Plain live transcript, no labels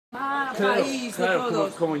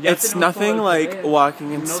It's nothing like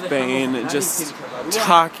walking in Spain, just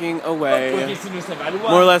talking away,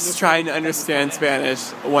 more or less trying to understand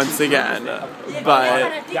Spanish once again.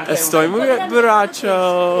 But estoy muy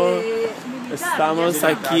borracho. Estamos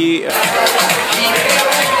aquí.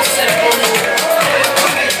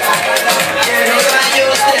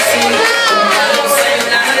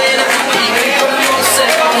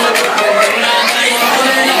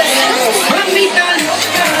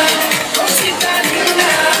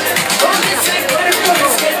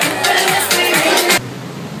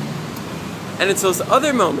 And it's those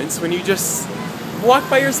other moments when you just walk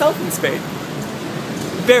by yourself in Spain.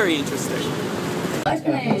 Very interesting. And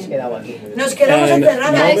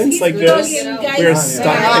moments like this, we're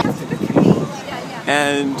stuck.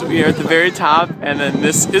 And we are at the very top, and then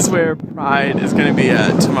this is where Pride is going to be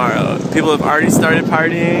at tomorrow. People have already started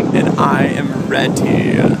partying, and I am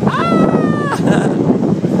ready.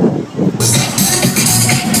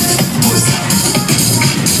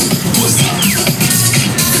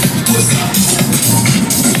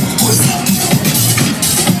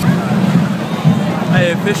 I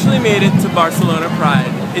officially made it to Barcelona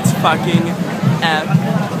Pride. It's fucking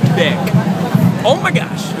epic. Oh my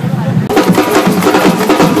gosh.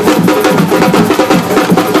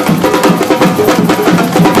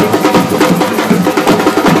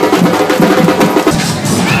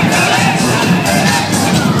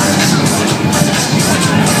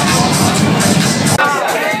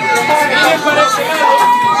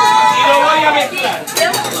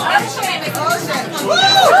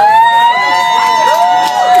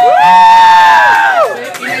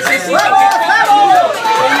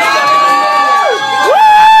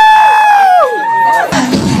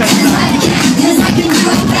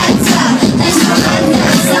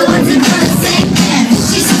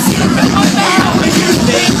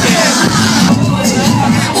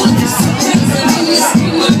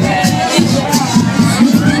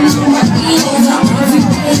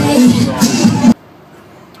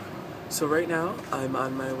 So right now, I'm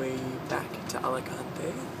on my way back to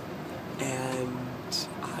Alicante, and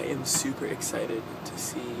I am super excited to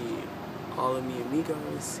see all of mi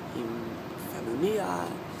amigos in familia,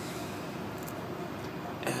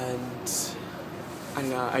 and I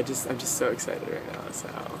don't know, I'm just so excited right now. So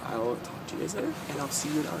I will talk to you guys later, and I'll see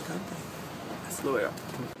you in Alicante. Hasta luego.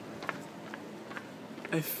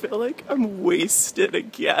 I feel like I'm wasted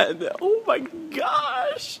again. Oh my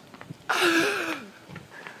gosh.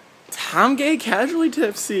 I'm gay, casually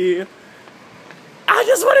tipsy. I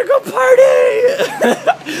just want to go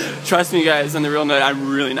party! Trust me guys, on the real note, I'm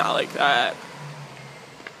really not like that.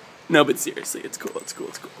 No, but seriously, it's cool, it's cool,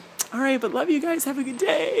 it's cool. Alright, but love you guys, have a good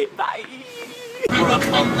day, bye!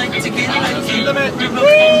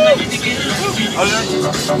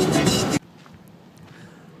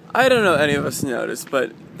 I don't know if any of us noticed,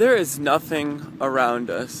 but there is nothing around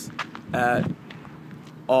us at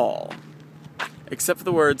all. Except for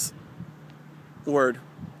the word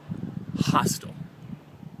hostel.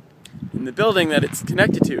 And the building that it's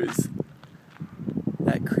connected to is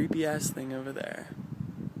that creepy ass thing over there.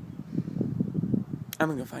 I'm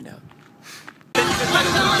gonna go find out.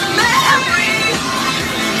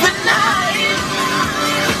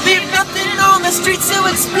 Leave nothing on the streets to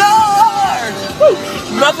explore.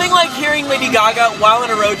 Nothing like hearing Lady Gaga while on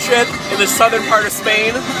a road trip in the southern part of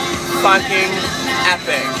Spain. Fucking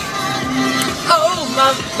epic. Oh,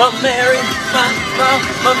 my Mary, my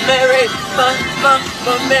Mary,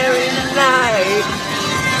 my Mary tonight.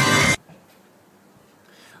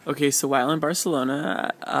 Okay, so while in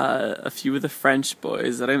Barcelona, a few of the French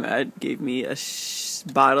boys that I met gave me a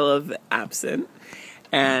bottle of absinthe,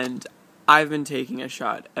 and I've been taking a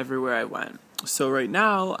shot everywhere I went. So right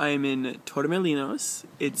now, I'm in Torremolinos.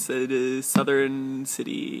 It's a southern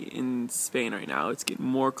city in Spain right now. It's getting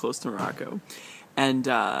more close to Morocco. And,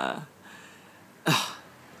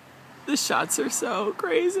 the shots are so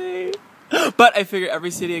crazy. But I figure every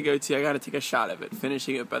city I go to, I gotta take a shot of it,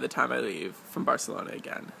 finishing it by the time I leave from Barcelona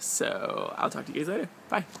again. So, I'll talk to you guys later.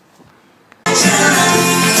 Bye.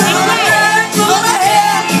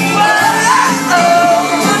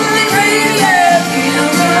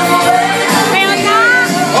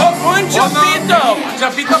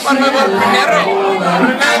 Chapito, por favor, primero.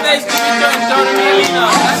 Nada escrito en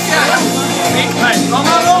Torremolinos. Gracias.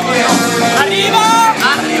 Tómalo. Arriba.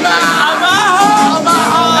 Arriba. Abajo.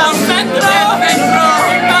 Abajo. Al centro. Centro.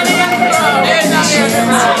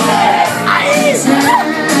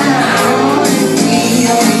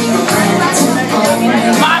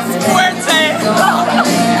 Más fuerte.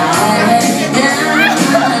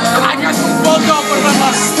 Hagas un foto, por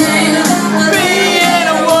favor. Being a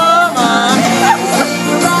woman.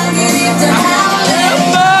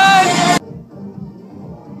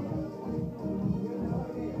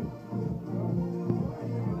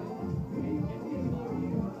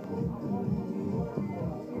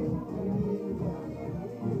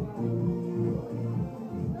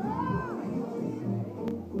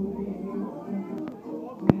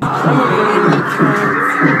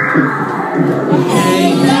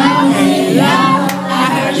 Hey now, I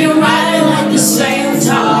heard you riding like the same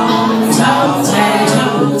tall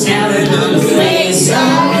tale, telling on the face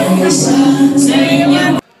saying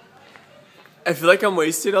you. I feel like I'm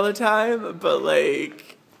wasted all the time, but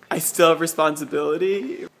like, I still have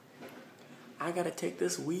responsibility. I gotta take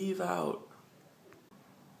this weave out.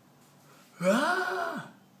 Ah,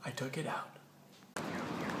 I took it out.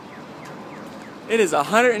 It is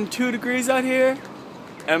 102 degrees out here,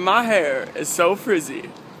 and my hair is so frizzy.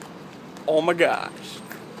 Oh my gosh.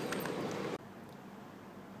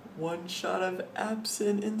 One shot of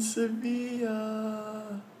absinthe in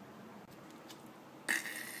Sevilla.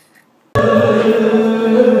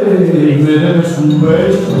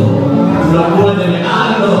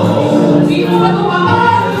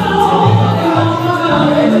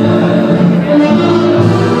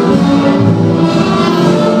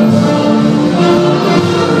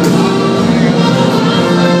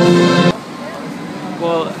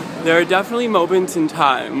 Well, there are definitely moments in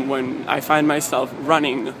time when I find myself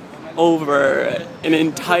running over an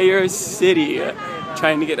entire city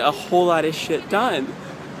trying to get a whole lot of shit done.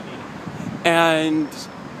 And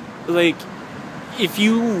like, if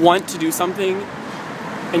you want to do something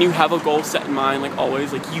and you have a goal set in mind, like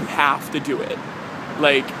always, like you have to do it.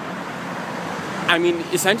 Like, I mean,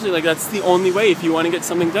 essentially, like that's the only way. If you want to get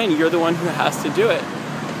something done, you're the one who has to do it.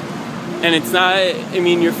 And it's not, I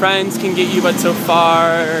mean, your friends can get you but so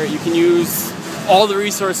far. You can use all the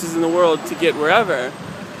resources in the world to get wherever.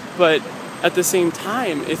 But at the same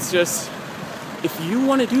time, it's just, if you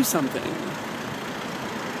want to do something,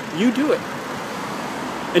 you do it.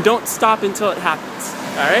 And don't stop until it happens.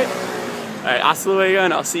 Alright? Alright, hasta luego,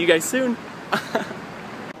 and I'll see you guys soon.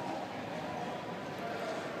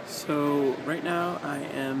 So, right now I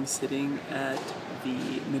am sitting at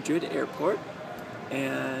the Madrid airport,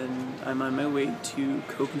 and I'm on my way to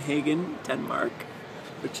Copenhagen, Denmark,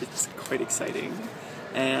 which is quite exciting.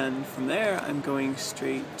 And from there, I'm going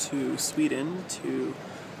straight to Sweden to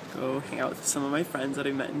go hang out with some of my friends that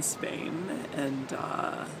I met in Spain, and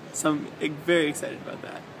so I'm very excited about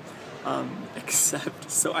that.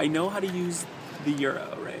 Except, so I know how to use the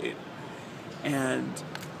euro, right? And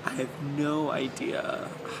I have no idea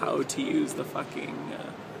how to use the fucking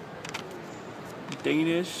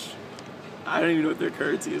Danish. I don't even know what their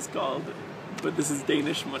currency is called, but this is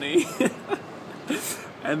Danish money.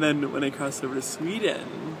 And then when I cross over to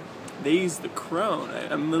Sweden, they use the krone.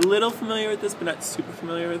 I'm a little familiar with this, but not super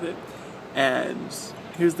familiar with it. And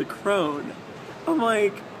here's the krone. I'm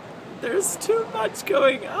like, there's too much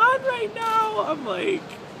going on right now. I'm like,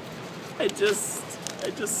 I don't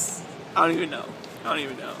even know.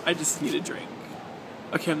 I just need a drink.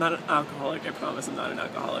 Okay, I'm not an alcoholic. I promise I'm not an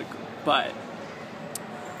alcoholic. But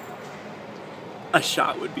a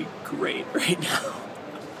shot would be great right now.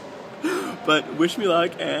 But wish me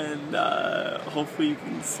luck, and hopefully you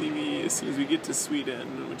can see me as soon as we get to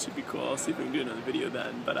Sweden, which would be cool. I'll see if we can do another video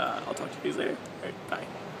then, but I'll talk to you guys later. Alright, bye.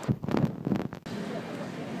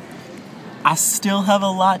 I still have a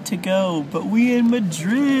lot to go, but we in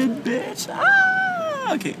Madrid, bitch!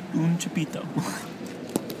 Ah! Okay, un chupito.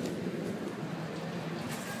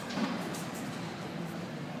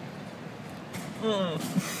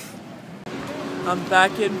 I'm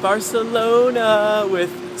back in Barcelona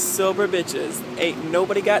with sober bitches. Ain't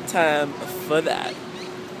nobody got time for that.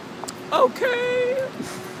 Okay.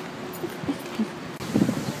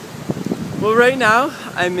 Well, right now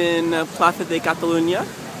I'm in Plaza de Catalunya,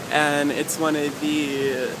 and it's one of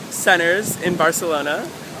the centers in Barcelona.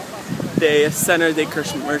 The Center de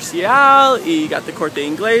Comercial, you got the Corte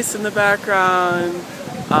Inglés in the background.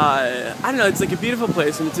 I don't know, it's like a beautiful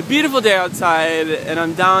place, and it's a beautiful day outside, and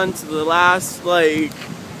I'm down to the last, like,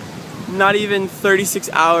 not even 36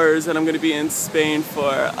 hours that I'm gonna be in Spain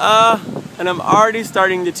for, and I'm already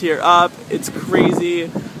starting to tear up. It's crazy,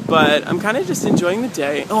 but I'm kind of just enjoying the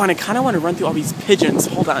day. Oh, and I kind of want to run through all these pigeons.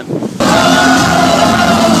 Hold on.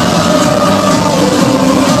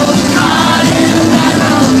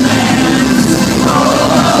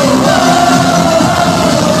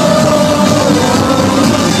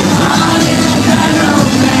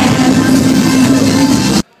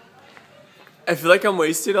 I feel like I'm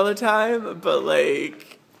wasted all the time, but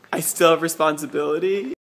like, I still have responsibility.